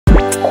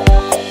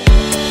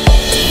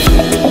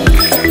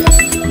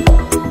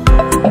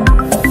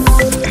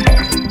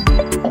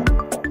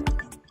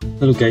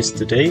Hello guys,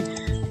 today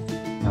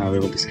we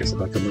will discuss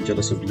about the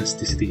Modulus of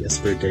Elasticity as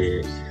per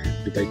the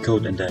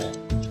bytecode and the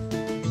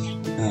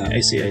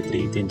ACI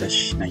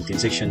 318-19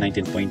 section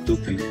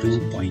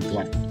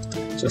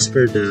 19.2.2.1. So as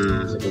per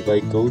the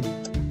bytecode,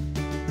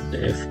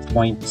 the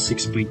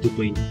F.6.2.4,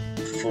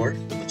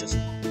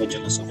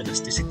 Modulus of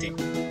Elasticity.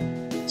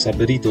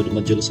 Sabi rito, the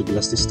Modulus of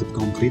Elasticity of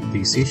concrete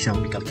PC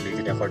shall be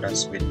calculated in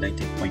accordance with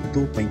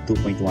 19.2.2.1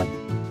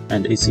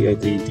 and ACI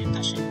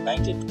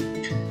 318-19.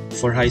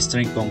 For high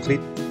strength concrete,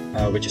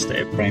 which is the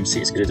F'(C)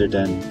 is greater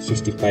than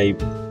 55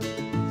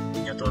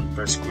 Newton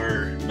per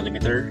square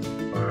millimeter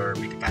or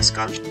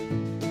megapascal,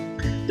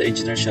 the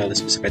engineer shall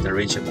specify the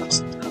range of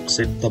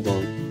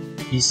acceptable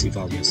EC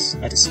values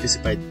at a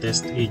specified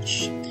test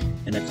age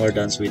in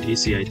accordance with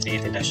ACI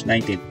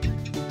 318-19.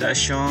 The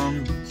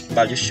assumed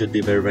values should be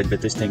verified by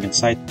testing on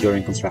site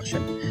during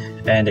construction.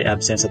 And in the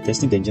absence of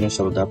testing, the engineer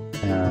shall adopt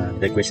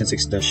the equation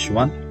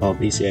 6-1 of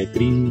ACI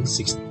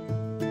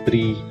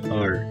 363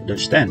 or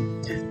 -10.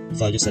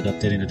 Values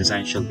adopted in the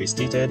design shall be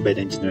stated by the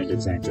engineer in the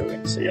design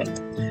drawing. So yun.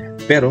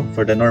 Pero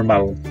for the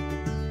normal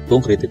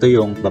concrete, ito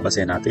yung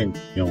babasahin natin,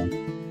 yung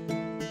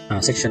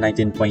section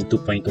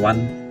 19.2.1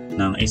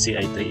 ng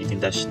ACI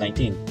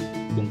 318-19.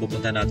 Kung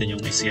pupunta natin yung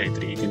ACI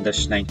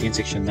 318-19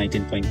 section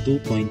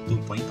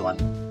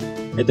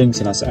 19.2.2.1, ito yung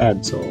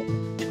sinasaad. So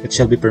it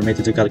shall be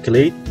permitted to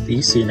calculate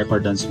EC in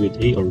accordance with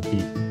A or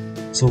B.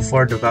 So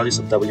for the values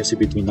of WC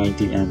between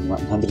 90 and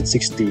 160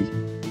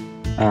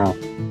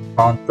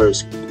 pound per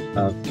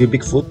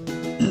cubic foot,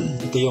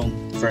 ito yung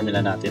formula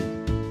natin.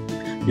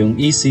 Yung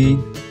EC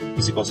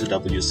is equal to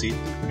WC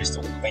is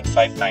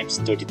 2.5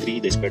 times 33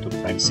 the square root of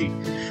prime C.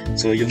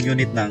 So yung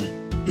unit ng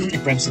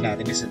prime C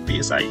natin is in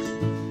PSI.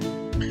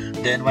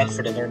 Then while for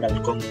the normal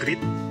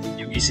concrete,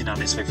 yung EC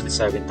natin is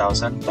 57,000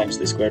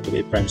 times the square root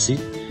of prime C.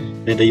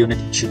 Then the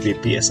unit should be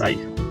PSI.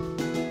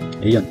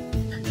 Ayun.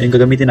 Yung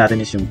gagamitin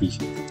natin is yung P.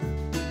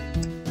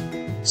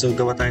 So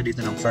gawa tayo dito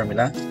ng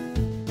formula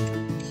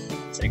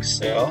sa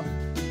Excel.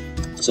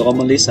 So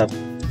commonly sa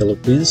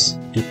Philippines,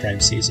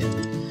 A'(C) is in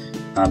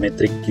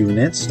metric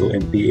units, so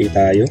MPa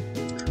tayo.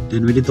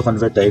 Then we need to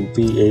convert the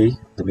MPa,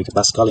 the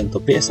megapascal,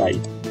 into PSI.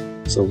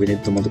 So we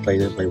need to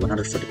multiply that by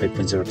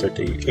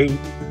 145.038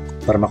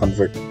 para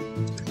ma-convert.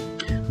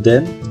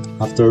 Then,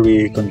 after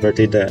we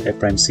converted the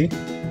A'(C),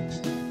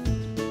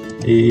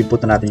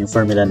 i-input na natin yung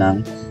formula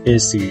ng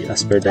AC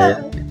as per the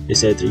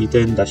ACI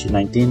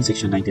 318-19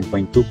 section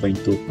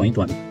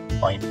 19.2.2.1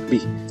 point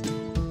B.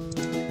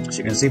 As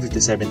you can see,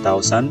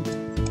 57,000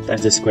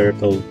 times the square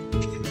root of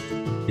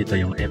ito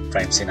yung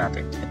F'(C)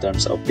 natin in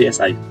terms of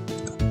PSI.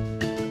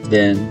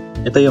 Then,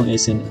 ito yung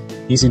AC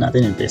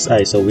natin in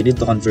PSI. So, we need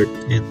to convert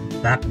it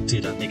back to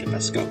the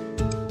megapascal.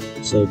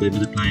 So, by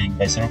multiplying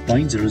by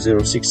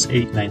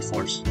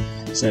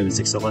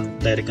 0.00689476. So,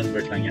 direct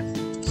convert lang yan.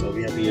 So,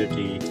 we have here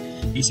the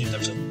AC in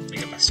terms of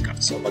megapascal.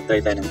 So,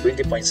 mag-try tayo ng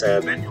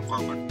 20.7 yung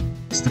common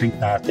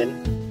strength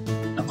natin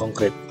ng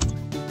concrete.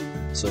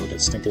 So,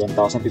 that's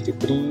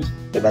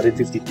 21,053,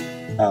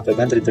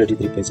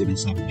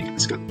 533.77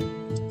 megapascal.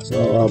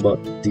 So, how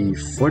about the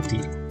 40?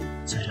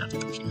 So, yeah.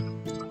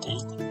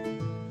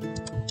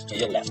 Okay,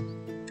 yun lang.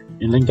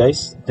 Yun lang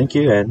guys. Thank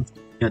you and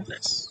God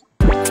bless.